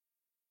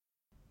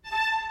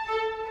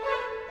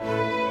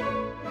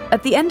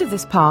At the end of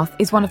this path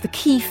is one of the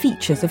key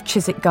features of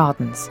Chiswick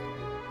Gardens.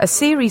 A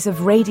series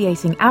of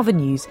radiating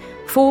avenues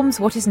forms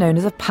what is known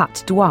as a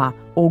patte d'oie,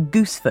 or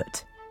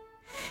goosefoot.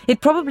 It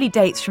probably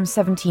dates from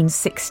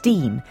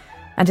 1716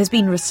 and has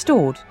been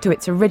restored to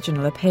its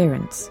original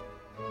appearance.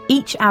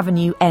 Each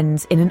avenue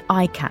ends in an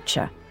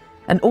eye-catcher,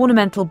 an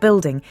ornamental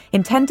building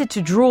intended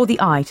to draw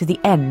the eye to the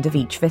end of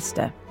each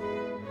vista.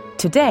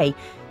 Today,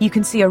 you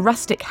can see a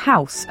rustic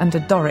house and a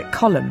Doric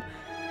column,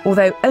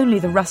 although only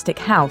the rustic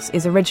house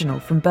is original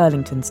from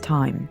Burlington's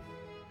time.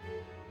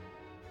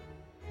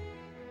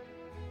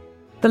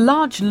 The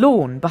large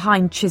lawn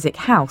behind Chiswick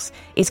House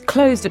is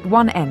closed at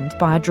one end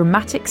by a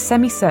dramatic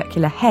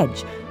semicircular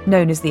hedge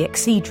known as the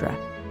exedra.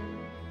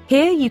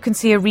 Here you can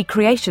see a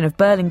recreation of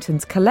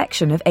Burlington's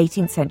collection of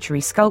 18th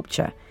century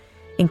sculpture,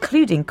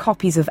 including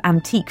copies of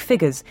antique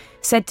figures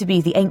said to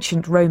be the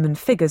ancient Roman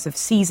figures of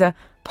Caesar,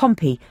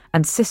 Pompey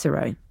and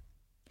Cicero.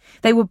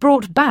 They were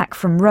brought back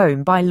from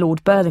Rome by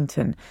Lord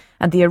Burlington,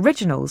 and the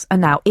originals are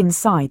now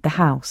inside the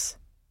house.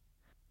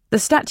 The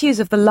statues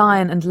of the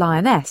lion and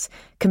lioness,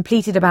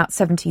 completed about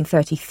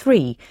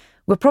 1733,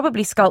 were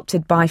probably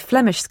sculpted by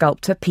Flemish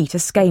sculptor Peter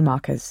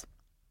Scheemakers.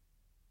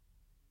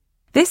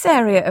 This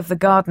area of the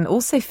garden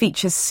also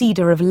features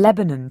cedar of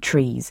Lebanon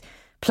trees,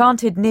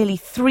 planted nearly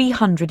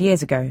 300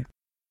 years ago.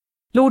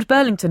 Lord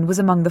Burlington was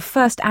among the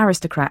first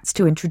aristocrats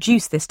to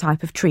introduce this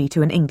type of tree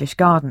to an English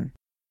garden.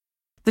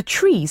 The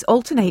trees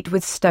alternate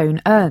with stone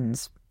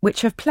urns,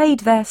 which have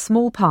played their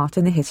small part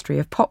in the history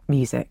of pop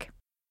music.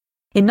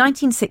 In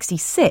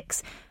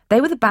 1966,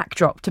 they were the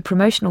backdrop to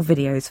promotional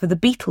videos for the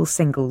Beatles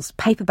singles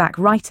Paperback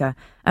Writer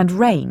and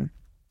Rain.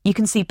 You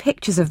can see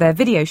pictures of their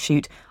video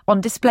shoot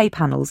on display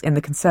panels in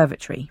the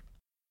conservatory.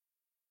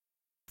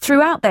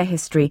 Throughout their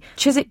history,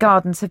 Chiswick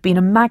Gardens have been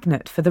a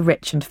magnet for the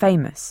rich and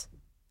famous.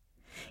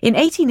 In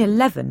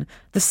 1811,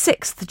 the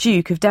 6th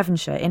Duke of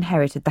Devonshire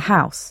inherited the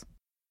house.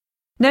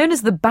 Known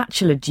as the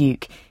Bachelor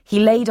Duke, he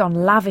laid on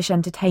lavish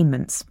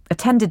entertainments,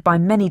 attended by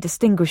many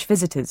distinguished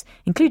visitors,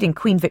 including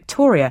Queen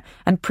Victoria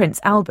and Prince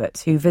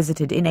Albert, who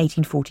visited in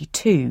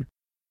 1842.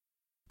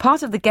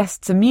 Part of the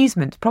guests'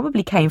 amusement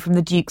probably came from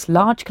the Duke's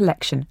large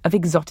collection of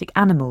exotic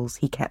animals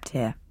he kept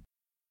here.